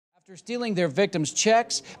After stealing their victims'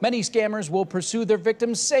 checks, many scammers will pursue their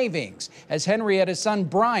victims' savings, as Henrietta's son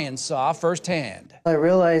Brian saw firsthand. I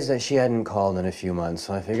realized that she hadn't called in a few months,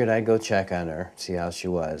 so I figured I'd go check on her, see how she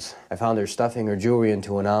was. I found her stuffing her jewelry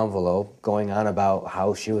into an envelope, going on about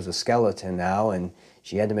how she was a skeleton now, and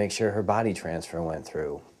she had to make sure her body transfer went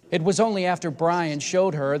through. It was only after Brian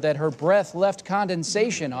showed her that her breath left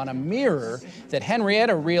condensation on a mirror that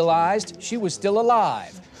Henrietta realized she was still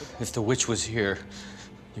alive. If the witch was here,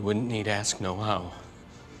 you wouldn't need ask no how.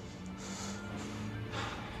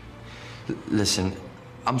 Listen,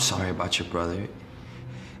 I'm sorry about your brother.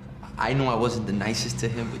 I know I wasn't the nicest to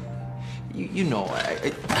him, but you know,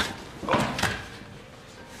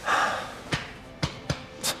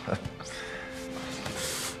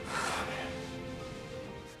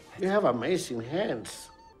 You have amazing hands.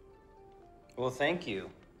 Well, thank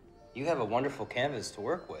you. You have a wonderful canvas to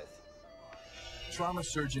work with. Trauma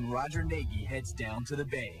surgeon Roger Nagy heads down to the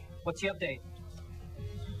bay. What's the update?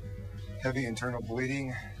 Heavy internal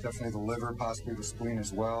bleeding, definitely the liver, possibly the spleen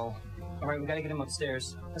as well. All right, we gotta get him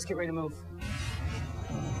upstairs. Let's get ready to move.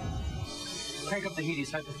 Crank up the heat,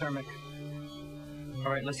 he's hypothermic.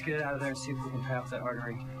 All right, let's get it out of there and see if we can pry off that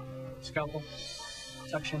artery. Scalpel,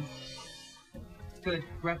 suction. Good,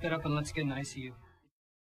 wrap that up and let's get an ICU.